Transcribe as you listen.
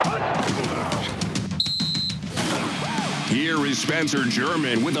is Spencer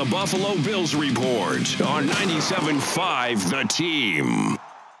German with a Buffalo Bills report on 97.5 The Team.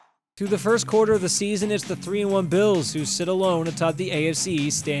 Through the first quarter of the season, it's the 3-1 Bills who sit alone atop the AFC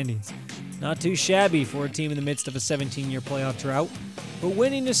East standings. Not too shabby for a team in the midst of a 17-year playoff drought, but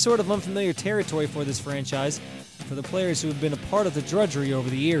winning is sort of unfamiliar territory for this franchise and for the players who have been a part of the drudgery over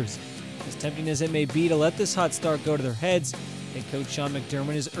the years. As tempting as it may be to let this hot start go to their heads, head coach Sean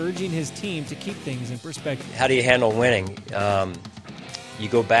McDermott is urging his team to keep things in perspective. How do you handle winning? You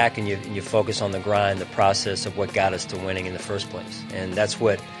go back and you focus on the grind, the process of what got us to winning in the first place. And that's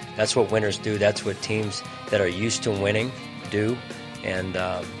what winners do. That's what teams that are used to winning do. And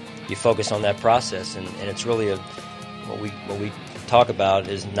you focus on that process. And it's really what we talk about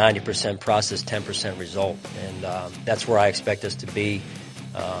is 90% process, 10% result. And that's where I expect us to be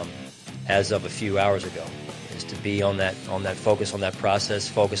as of a few hours ago, is to be on that focus on that process,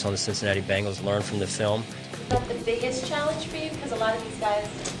 focus on the Cincinnati Bengals, learn from the film. Is that the biggest challenge for you? Because a lot of these guys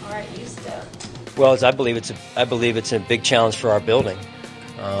aren't used to. Well, I believe it's a big challenge for our building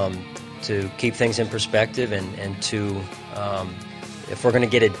to keep things in perspective and to if we're going to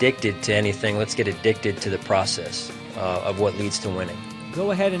get addicted to anything, let's get addicted to the process of what leads to winning.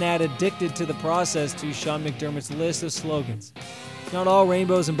 Go ahead and add "addicted to the process" to Sean McDermott's list of slogans. Not all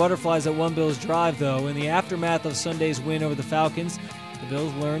rainbows and butterflies at One Bills Drive, though. In the aftermath of Sunday's win over the Falcons, the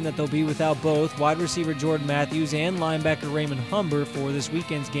Bills learned that they'll be without both wide receiver Jordan Matthews and linebacker Raymond Humber for this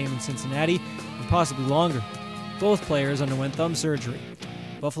weekend's game in Cincinnati, and possibly longer. Both players underwent thumb surgery.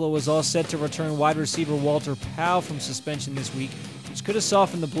 Buffalo was all set to return wide receiver Walter Powell from suspension this week, which could have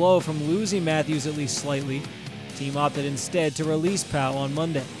softened the blow from losing Matthews at least slightly. The team opted instead to release Powell on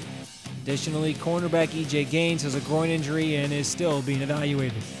Monday. Additionally, cornerback E.J. Gaines has a groin injury and is still being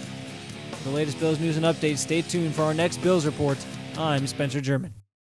evaluated. For the latest Bills news and updates, stay tuned for our next Bills report. I'm Spencer German.